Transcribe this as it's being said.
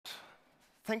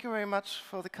Thank you very much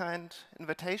for the kind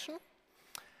invitation.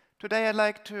 Today I'd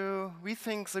like to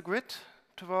rethink the grid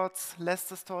towards less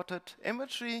distorted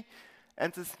imagery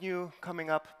and this new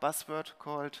coming up buzzword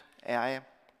called AI.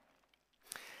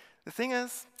 The thing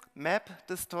is, map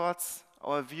distorts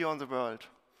our view on the world.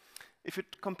 If you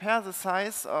compare the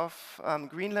size of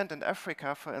Greenland and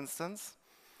Africa, for instance,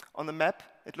 on the map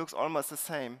it looks almost the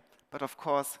same, but of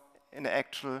course in the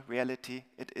actual reality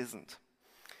it isn't.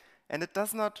 And it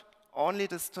does not only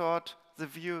distort the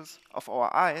views of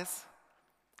our eyes,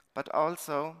 but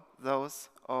also those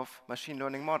of machine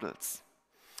learning models.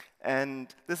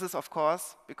 And this is, of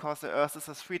course, because the Earth is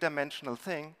a three-dimensional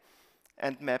thing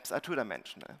and maps are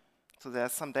two-dimensional. So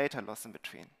there's some data loss in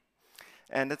between.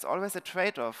 And it's always a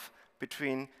trade-off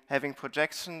between having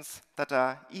projections that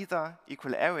are either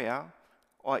equal area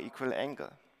or equal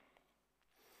angle.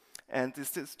 And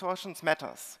this distortions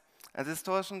matters. And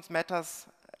distortions matters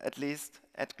at least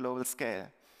at global scale.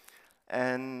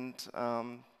 And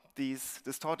these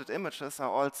distorted images are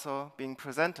also being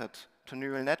presented to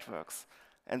neural networks.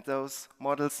 And those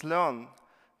models learn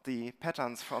the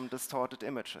patterns from distorted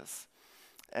images.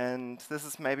 And this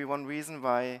is maybe one reason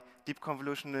why deep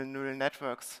convolutional neural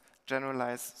networks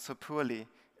generalize so poorly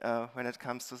when it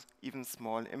comes to even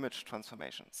small image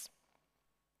transformations.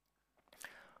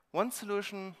 One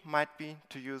solution might be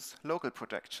to use local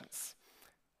projections.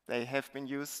 They have been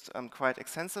used quite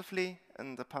extensively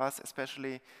in the past,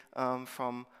 especially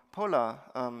from polar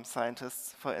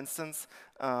scientists, for instance,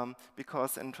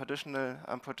 because in traditional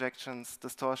projections,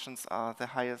 distortions are the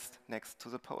highest next to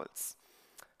the poles.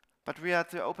 But we are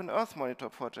at the Open Earth Monitor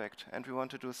project, and we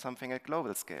want to do something at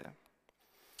global scale.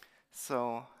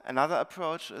 So another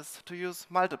approach is to use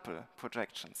multiple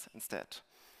projections instead.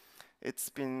 It's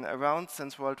been around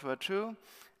since World War II,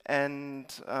 and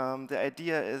the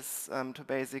idea is to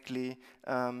basically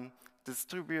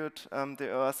distribute the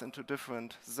Earth into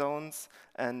different zones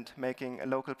and making a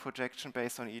local projection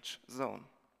based on each zone.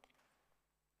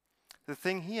 The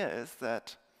thing here is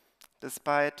that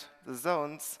despite the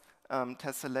zones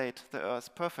tessellate the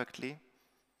Earth perfectly,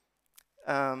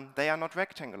 they are not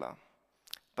rectangular.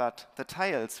 But the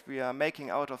tiles we are making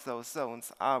out of those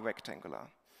zones are rectangular.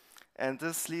 And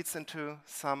this leads into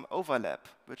some overlap,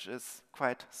 which is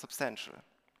quite substantial.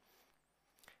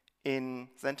 In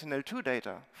Sentinel-2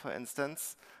 data, for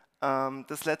instance,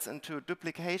 this leads into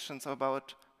duplications of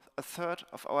about a third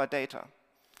of our data.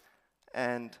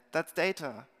 And that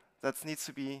data that needs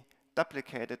to be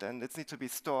duplicated, and it needs to be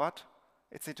stored,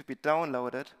 it needs to be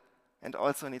downloaded, and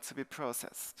also needs to be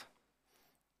processed.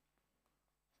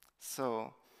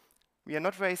 So we are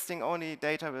not wasting only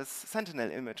data with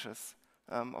Sentinel images.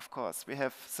 Of course, we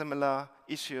have similar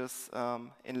issues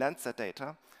in Landsat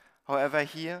data. However,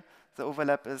 here the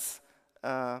overlap is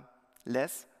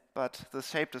less, but the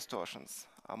shape distortions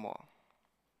are more.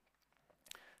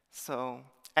 So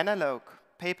analog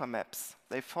paper maps,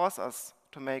 they force us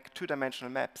to make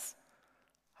two-dimensional maps.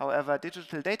 However,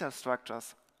 digital data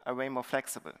structures are way more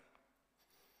flexible.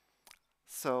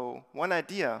 So one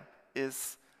idea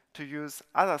is to use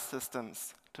other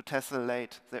systems to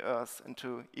tessellate the Earth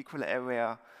into equal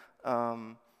area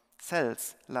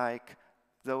cells, like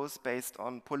those based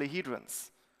on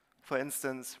polyhedrons. For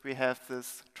instance, we have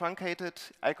this truncated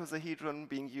icosahedron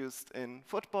being used in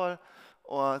football,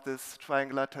 or this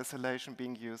triangular tessellation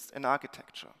being used in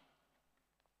architecture.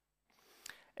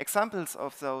 Examples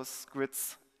of those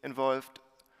grids involved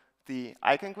the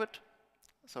icon grid,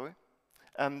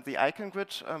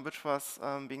 which was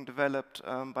being developed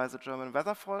by the German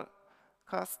weather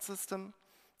forecast system,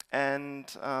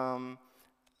 and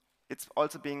it's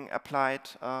also being applied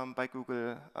by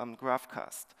Google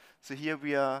GraphCast. So here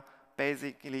we are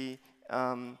basically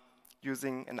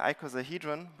using an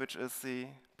icosahedron, which is the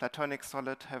Platonic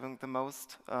solid having the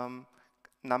most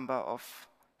number of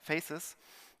faces,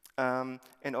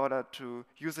 in order to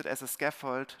use it as a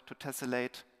scaffold to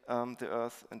tessellate the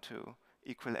Earth into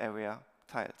equal area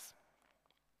tiles.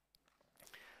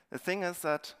 The thing is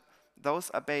that those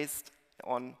are based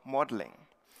on modeling,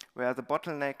 where the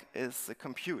bottleneck is the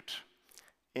compute.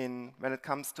 When it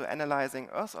comes to analyzing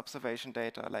Earth observation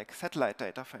data, like satellite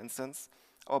data, for instance,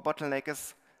 our bottleneck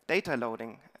is data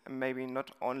loading, maybe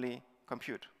not only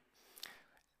compute.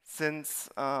 Since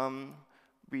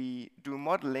we do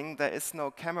modeling, there is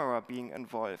no camera being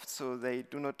involved, so they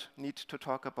do not need to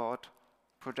talk about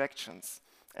projections.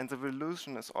 And the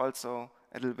resolution is also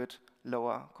a little bit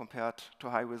lower compared to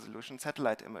high-resolution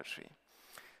satellite imagery.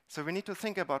 So we need to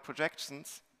think about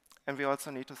projections, and we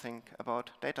also need to think about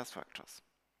data structures.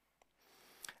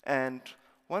 And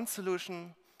one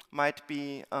solution might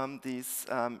be these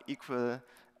equal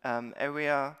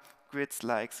area grids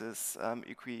like this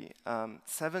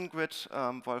EQ7 grid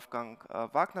Wolfgang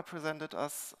Wagner presented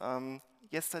us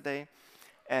yesterday.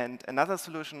 And another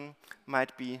solution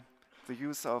might be the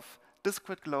use of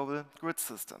discrete global grid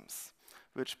systems,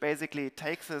 which basically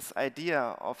takes this idea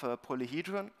of a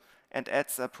polyhedron and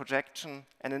adds a projection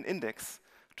and an index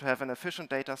to have an efficient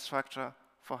data structure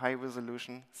for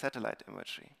high-resolution satellite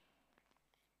imagery.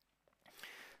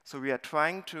 So we are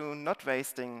trying to not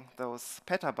wasting those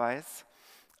petabytes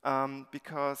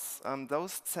because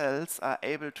those cells are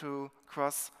able to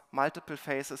cross multiple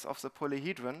faces of the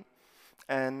polyhedron,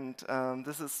 and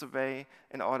this is the way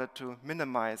in order to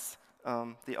minimize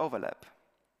the overlap.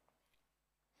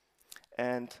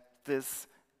 And this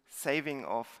saving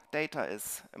of data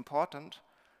is important,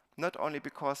 not only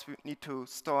because we need to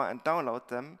store and download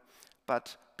them,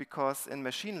 but because in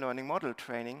machine learning model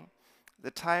training,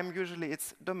 the time usually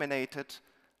it's dominated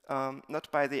not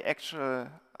by the actual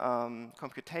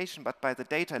computation, but by the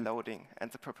data loading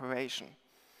and the preparation.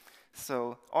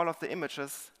 So all of the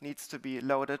images needs to be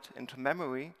loaded into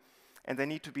memory, and they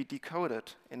need to be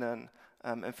decoded in an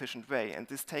efficient way, and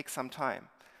this takes some time.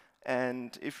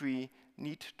 And if we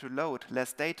need to load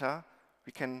less data,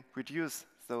 we can reduce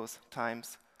those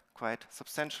times quite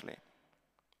substantially.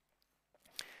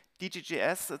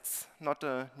 DGGS, it's not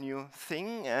a new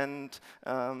thing, and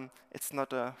it's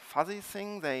not a fuzzy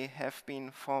thing. They have been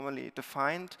formally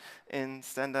defined in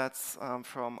standards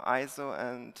from ISO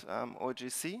and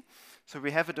OGC. So we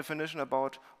have a definition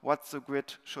about what the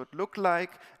grid should look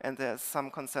like, and there's some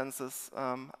consensus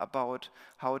about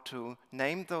how to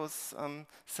name those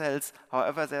cells.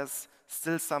 However, there's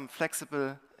still some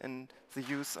flexible in the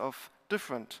use of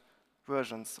different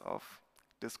versions of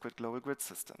discrete global grid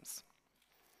systems.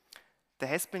 They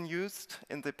has been used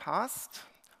in the past,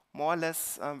 more or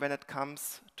less when it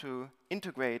comes to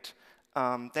integrate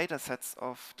data sets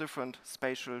of different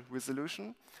spatial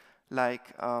resolution,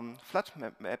 like flood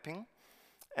mapping.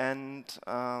 And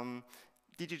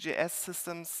DGGS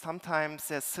systems, sometimes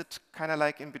they sit kind of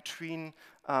like in between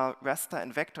raster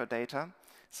and vector data,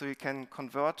 so you can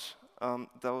convert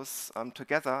those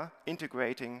together,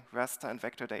 integrating raster and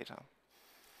vector data.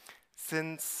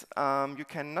 Since you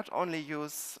can not only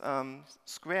use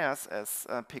squares as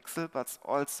pixel, but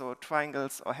also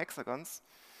triangles or hexagons,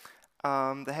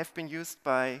 they have been used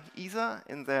by ESA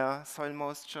in their soil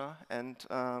moisture and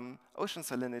ocean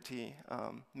salinity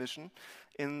mission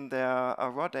in their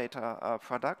raw data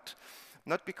product,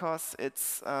 not because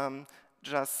it's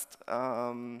just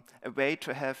a way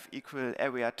to have equal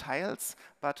area tiles,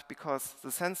 but because the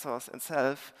sensors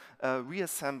itself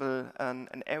reassemble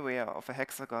an area of a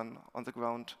hexagon on the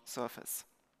ground surface.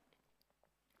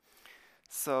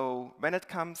 So when it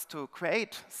comes to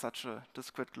create such a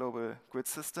discrete global grid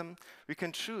system, we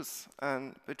can choose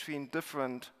between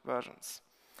different versions.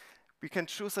 We can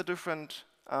choose a different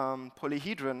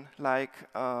polyhedron, like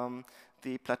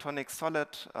the platonic solid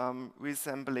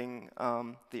resembling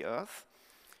the Earth.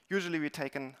 Usually we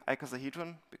take an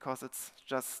icosahedron because it's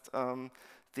just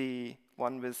the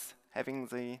one with having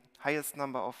the highest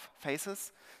number of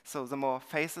faces. So the more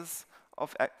faces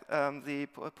of the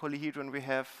polyhedron we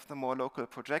have, the more local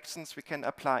projections we can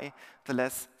apply, the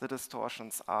less the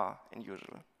distortions are in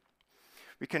usual.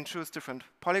 We can choose different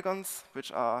polygons,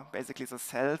 which are basically the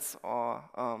cells or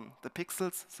the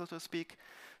pixels, so to speak.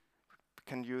 We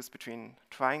can use between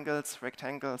triangles,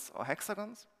 rectangles, or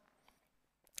hexagons.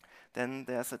 Then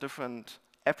there's a different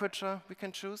aperture we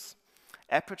can choose.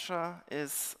 Aperture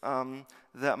is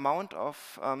the amount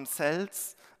of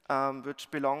cells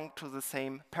which belong to the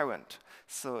same parent.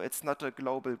 So it's not a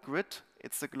global grid,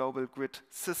 it's a global grid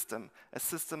system, a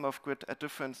system of grid at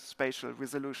different spatial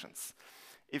resolutions.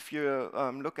 If you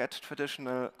look at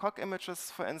traditional COG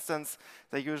images, for instance,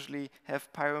 they usually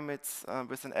have pyramids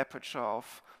with an aperture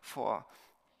of 4.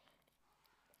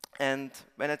 And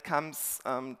when it comes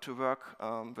to work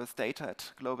with data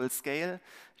at global scale,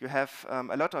 you have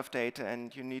a lot of data,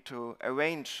 and you need to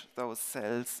arrange those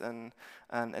cells in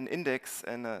an index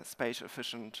in a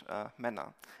space-efficient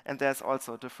manner. And there's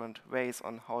also different ways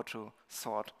on how to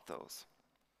sort those.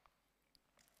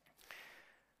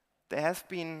 There have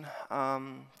been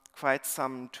quite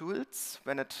some tools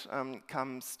when it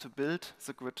comes to build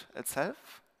the grid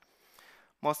itself.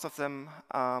 Most of them,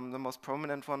 the most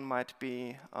prominent one might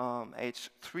be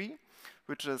H3,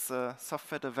 which is a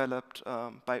software developed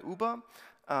by Uber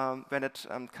when it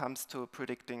comes to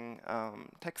predicting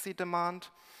taxi demand.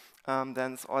 Then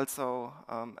there's also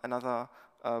another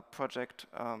project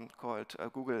called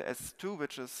Google S2,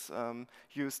 which is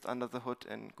used under the hood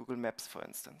in Google Maps, for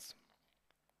instance.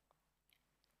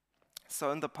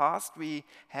 So in the past, we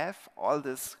have all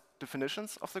these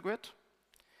definitions of the grid.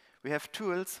 We have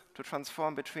tools to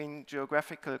transform between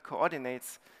geographical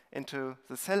coordinates into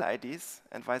the cell IDs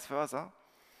and vice versa.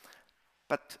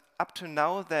 But up to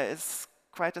now, there is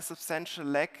quite a substantial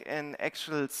lack in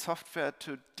actual software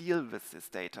to deal with this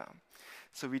data.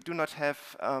 So we do not have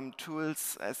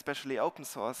tools, especially open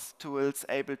source tools,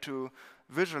 able to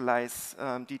visualize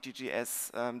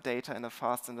DGGS data in a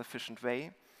fast and efficient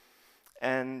way.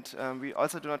 And we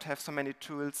also do not have so many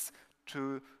tools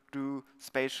to do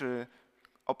spatial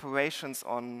operations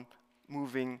on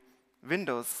moving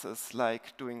windows,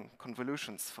 like doing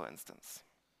convolutions, for instance.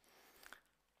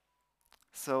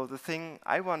 So the thing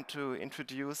I want to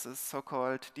introduce is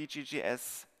so-called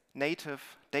DGGS native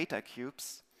data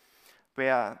cubes,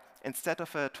 where instead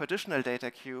of a traditional data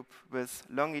cube with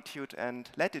longitude and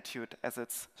latitude as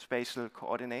its spatial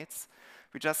coordinates,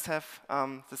 we just have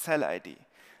the cell ID.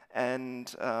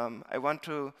 And I want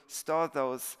to store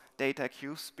those data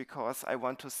cubes because I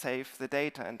want to save the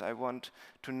data, and I want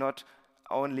to not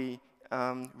only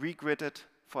regrid it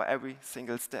for every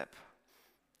single step.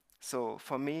 So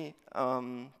for me,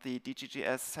 the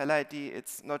DGGS cell ID,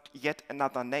 it's not yet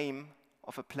another name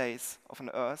of a place, of an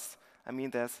Earth. I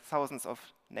mean, there's thousands of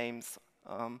names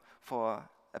for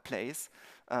a place,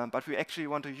 but we actually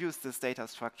want to use this data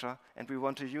structure, and we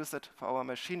want to use it for our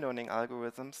machine learning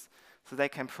algorithms so they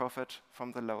can profit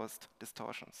from the lowest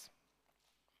distortions.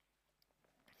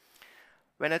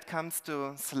 When it comes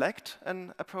to select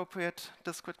an appropriate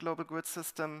discrete global grid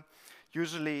system,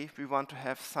 usually we want to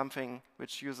have something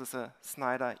which uses a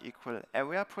Snyder equal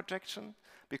area projection,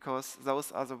 because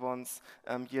those are the ones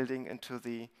yielding into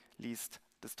the least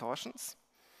distortions.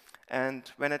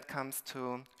 And when it comes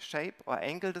to shape or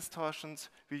angle distortions,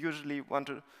 we usually want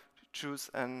to choose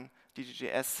a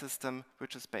DGGS system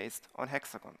which is based on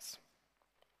hexagons.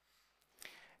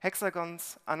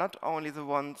 Hexagons are not only the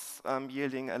ones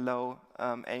yielding a low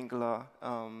angular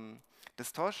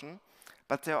distortion,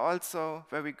 but they're also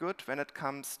very good when it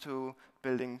comes to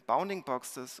building bounding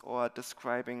boxes or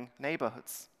describing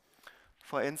neighborhoods.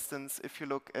 For instance, if you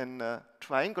look in a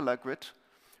triangular grid,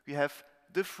 we have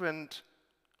different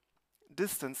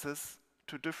distances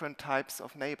to different types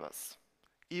of neighbors.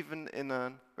 Even in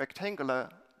a rectangular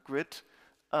grid,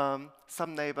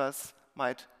 some neighbors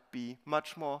might be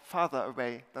much more farther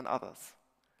away than others.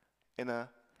 In a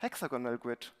hexagonal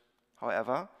grid,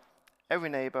 however, every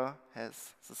neighbor has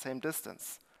the same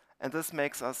distance. And this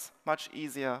makes us much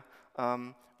easier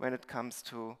when it comes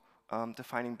to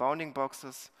defining bounding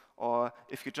boxes, or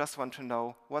if you just want to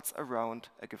know what's around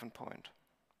a given point.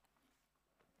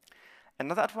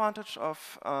 Another advantage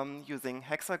of using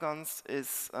hexagons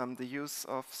is the use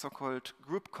of so-called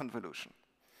group convolution.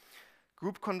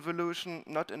 Group convolution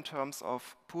not in terms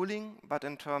of pooling, but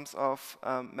in terms of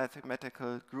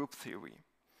mathematical group theory.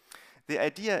 The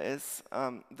idea is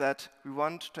that we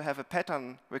want to have a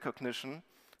pattern recognition,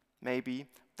 maybe,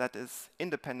 that is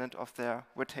independent of their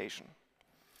rotation.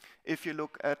 If you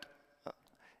look at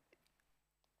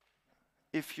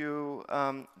if you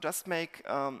just make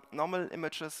normal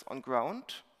images on ground,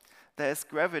 there is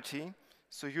gravity,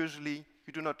 so usually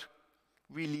you do not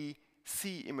really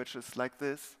see images like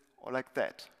this or like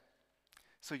that.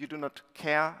 So you do not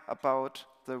care about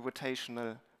the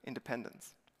rotational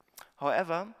independence.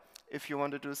 However, if you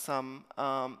want to do some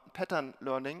pattern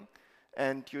learning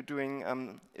and you're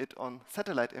doing it on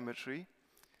satellite imagery,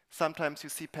 sometimes you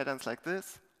see patterns like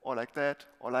this, or like that,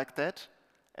 or like that,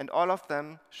 and all of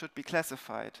them should be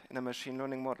classified in a machine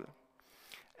learning model.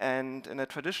 And in a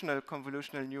traditional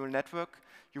convolutional neural network,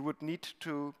 you would need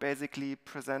to basically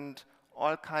present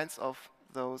all kinds of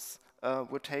those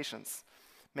rotations.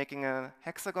 Making a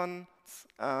hexagon,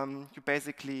 you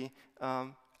basically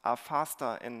are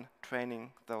faster in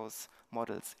training those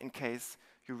models in case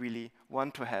you really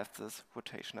want to have this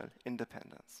rotational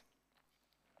independence.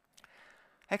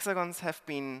 Hexagons have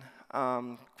been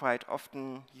quite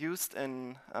often used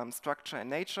in structure and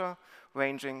nature,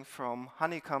 ranging from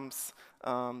honeycombs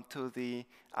to the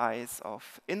eyes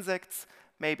of insects,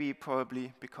 maybe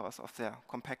probably because of their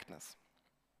compactness.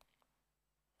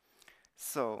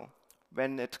 So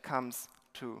when it comes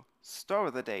to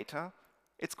store the data,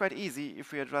 it's quite easy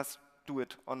if we just do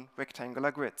it on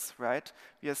rectangular grids, right?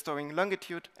 We are storing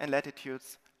longitude and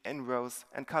latitudes in rows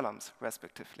and columns,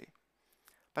 respectively.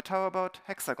 But how about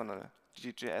hexagonal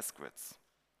DGGS grids?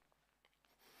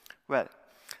 Well,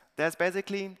 there's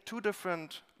basically two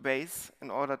different ways in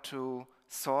order to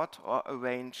sort or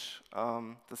arrange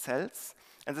the cells.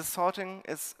 And this sorting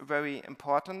is very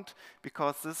important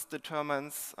because this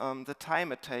determines the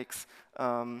time it takes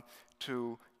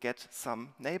to get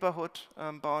some neighborhood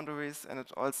boundaries, and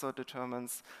it also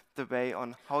determines the way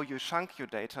on how you chunk your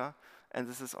data. And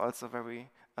this is also very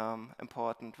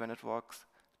important when it works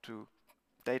to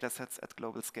data sets at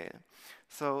global scale.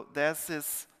 So there's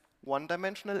this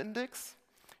one-dimensional index.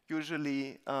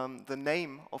 Usually, the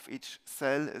name of each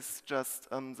cell is just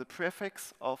the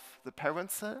prefix of the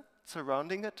parent cell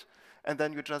surrounding it, and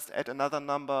then you just add another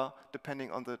number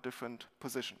depending on the different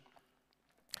position.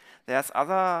 There's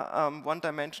other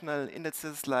one-dimensional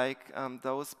indices like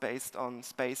those based on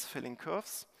space-filling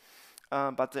curves,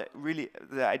 but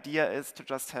the idea is to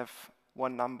just have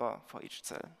one number for each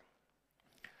cell.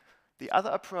 The other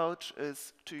approach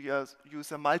is to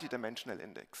use a multidimensional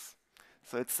index.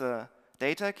 So it's a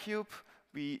data cube.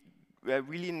 We're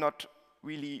really not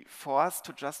really forced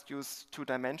to just use 2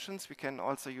 dimensions. We can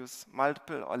also use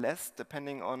multiple or less,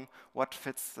 depending on what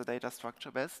fits the data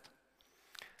structure best.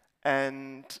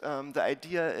 And the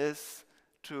idea is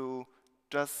to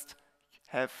just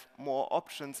have more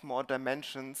options, more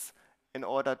dimensions, in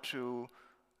order to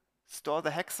store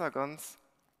the hexagons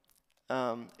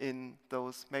in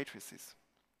those matrices.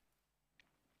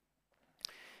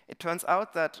 It turns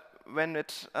out that when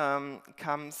it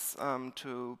comes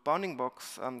to bounding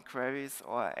box queries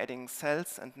or adding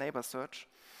cells and neighbor search,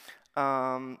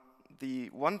 the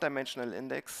one-dimensional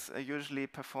index usually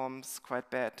performs quite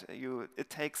bad. It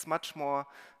takes much more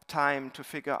time to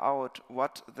figure out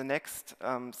what the next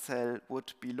cell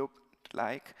would be looked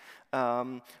like,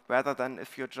 rather than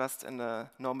if you're just in a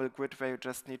normal grid where you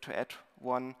just need to add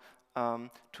one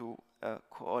to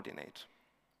coordinate.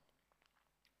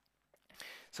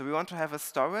 So we want to have a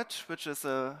storage, which is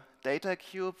a data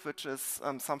cube, which is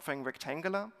something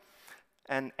rectangular,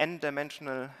 an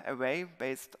n-dimensional array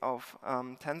based off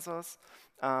tensors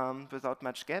without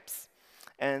much gaps.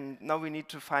 And now we need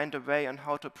to find a way on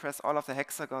how to press all of the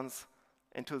hexagons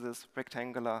into this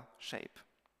rectangular shape.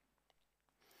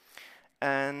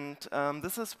 And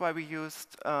this is why we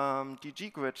used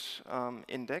dgGrid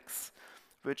index,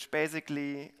 which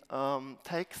basically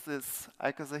takes this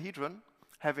icosahedron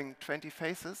having 20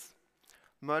 faces,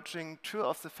 merging 2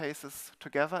 of the faces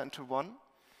together into one,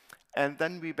 and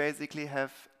then we basically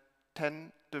have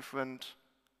 10 different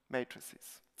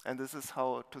matrices. And this is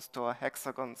how to store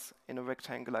hexagons in a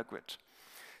rectangular grid.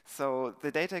 So the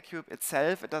data cube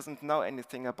itself, it doesn't know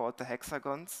anything about the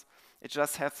hexagons. It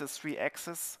just has the 3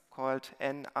 axes called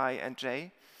n, I, and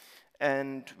j.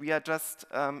 And we are just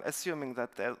assuming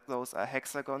that those are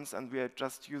hexagons, and we are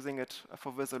just using it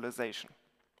for visualization.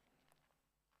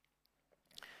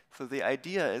 So the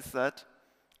idea is that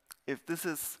if this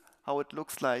is how it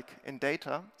looks like in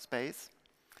data space,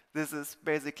 this is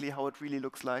basically how it really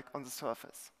looks like on the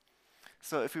surface.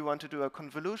 So if we want to do a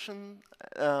convolution,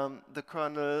 the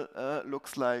kernel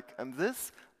looks like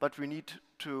this, but we need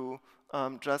to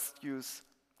just use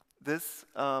this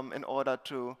in order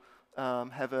to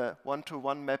have a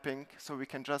one-to-one mapping, so we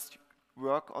can just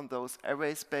work on those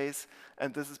array space,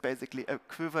 and this is basically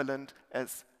equivalent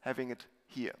as having it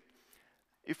here.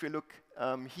 If we look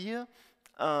here,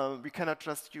 we cannot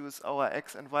just use our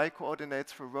x and y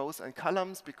coordinates for rows and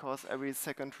columns because every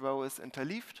second row is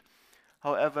interleaved.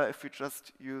 However, if we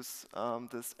just use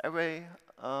this array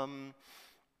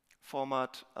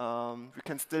format, we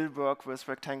can still work with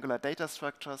rectangular data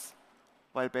structures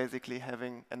while basically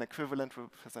having an equivalent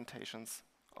representations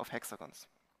of hexagons.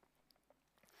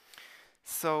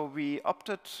 So we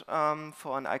opted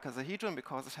for an icosahedron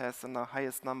because it has the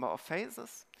highest number of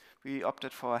faces. We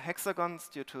opted for hexagons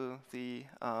due to the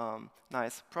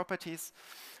nice properties.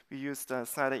 We used a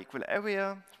Snyder equal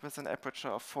area with an aperture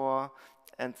of 4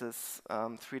 and this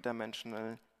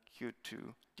 3-dimensional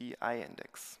Q2DI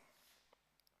index.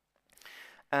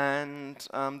 And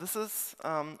this is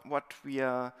what we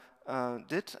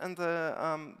did in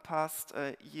the past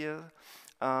year.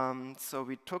 So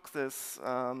we took this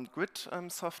grid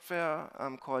software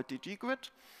called dgGrid.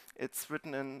 It's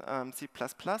written in C++,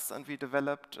 and we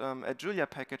developed a Julia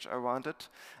package around it,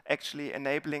 actually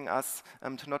enabling us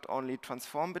to not only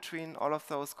transform between all of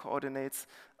those coordinates,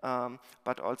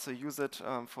 but also use it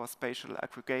for spatial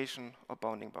aggregation or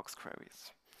bounding box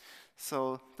queries.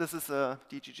 So this is a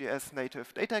DGGS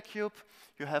native data cube.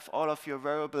 You have all of your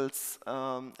variables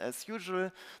as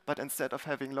usual, but instead of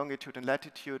having longitude and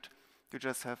latitude, you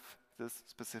just have this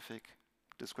specific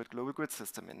discrete global grid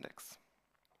system index.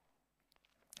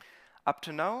 Up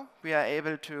to now, we are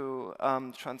able to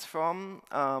transform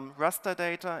raster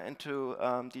data into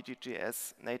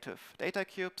DGGS native data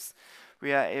cubes.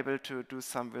 We are able to do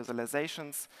some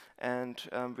visualizations, and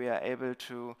we are able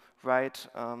to write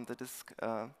the disk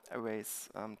arrays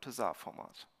to ZAR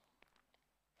format.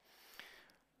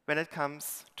 When it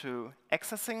comes to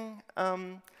accessing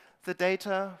the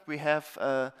data, we have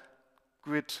a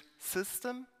grid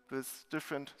system with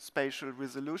different spatial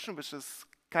resolution, which is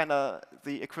kind of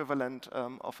the equivalent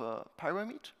of a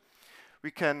pyramid. We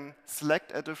can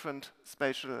select a different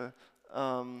spatial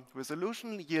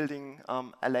resolution yielding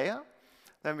a layer.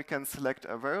 Then we can select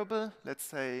a variable, let's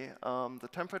say the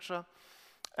temperature,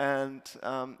 and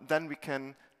then we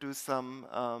can do some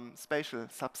spatial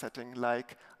subsetting,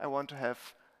 like I want to have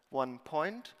one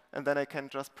point, and then I can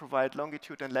just provide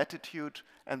longitude and latitude,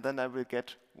 and then I will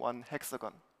get one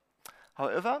hexagon.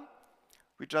 However,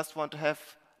 we just want to have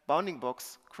bounding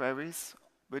box queries,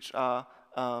 which are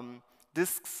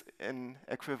disks in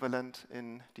equivalent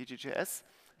in DGGS.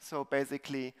 So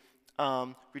basically,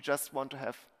 we just want to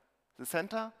have the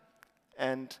center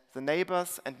and the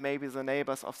neighbors, and maybe the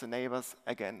neighbors of the neighbors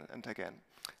again and again.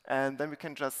 And then we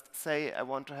can just say, I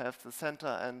want to have the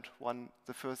center and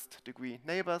the first degree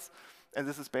neighbors. And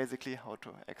this is basically how to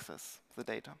access the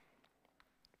data.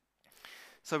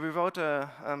 So we wrote a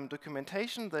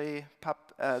documentation. The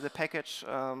package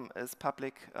is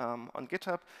public on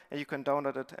GitHub, and you can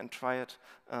download it and try it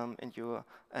in your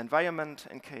environment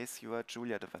in case you are a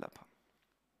Julia developer.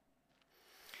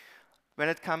 When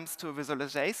it comes to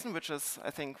visualization, which is, I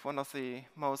think, one of the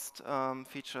most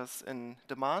features in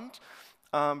demand,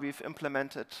 we've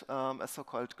implemented a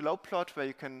so-called globe plot, where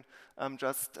you can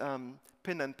just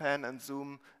pin and pan and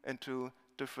zoom into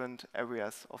different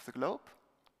areas of the globe.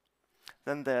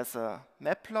 Then there's a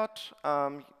map plot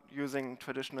using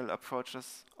traditional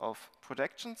approaches of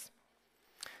projections.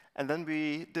 And then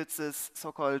we did this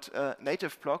so-called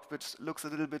native block, which looks a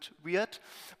little bit weird,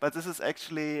 but this is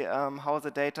actually how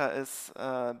the data is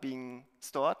being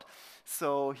stored.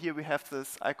 So here we have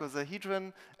this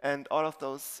icosahedron, and all of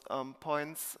those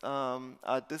points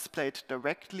are displayed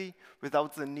directly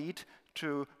without the need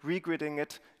to regridding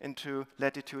it into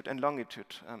latitude and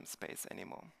longitude space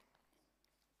anymore.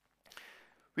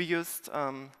 We used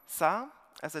SAR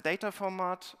as a data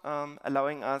format,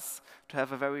 allowing us to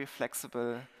have a very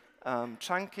flexible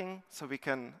chunking, so we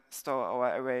can store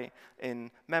our array in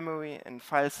memory, in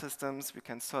file systems. We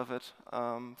can serve it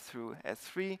through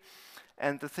S3.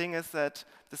 And the thing is that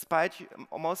despite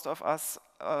most of us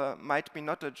might be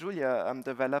not a Julia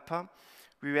developer,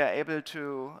 we were able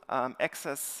to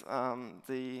access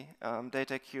the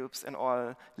data cubes in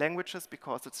all languages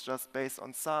because it's just based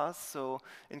on SAR. So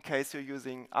in case you're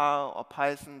using R or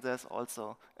Python, there's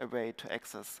also a way to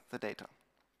access the data.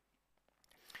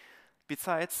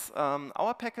 Besides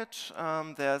our package,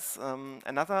 there's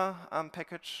another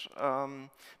package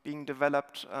being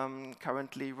developed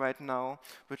currently right now,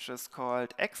 which is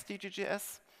called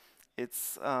XDGGS.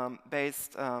 It's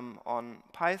based on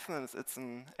Python. It's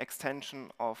an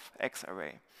extension of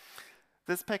XArray.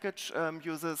 This package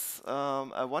uses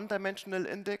a one-dimensional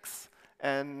index,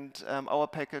 and our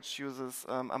package uses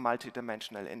a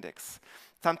multi-dimensional index.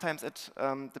 Sometimes it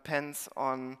depends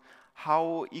on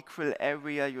how equal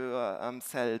area your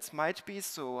cells might be,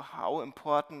 so how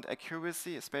important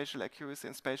accuracy, spatial accuracy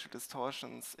and spatial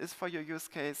distortions is for your use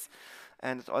case.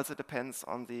 And it also depends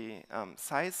on the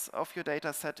size of your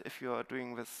data set. If you're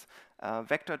doing with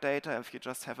vector data, if you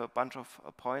just have a bunch of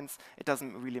points, it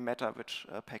doesn't really matter which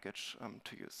package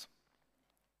to use.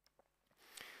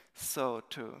 So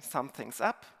to sum things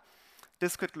up,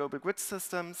 discrete global grid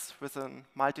systems with a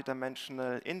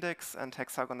multidimensional index and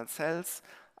hexagonal cells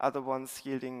are the ones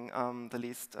yielding the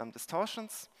least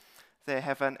distortions. They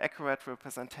have an accurate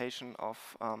representation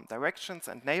of directions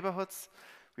and neighborhoods.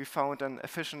 We found an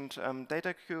efficient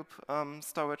data cube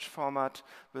storage format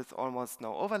with almost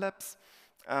no overlaps.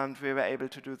 And we were able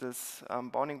to do this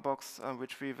bounding box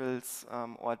retrievals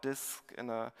or disk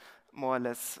in a more or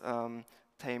less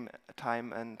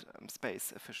time and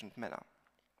space efficient manner.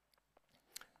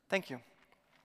 Thank you.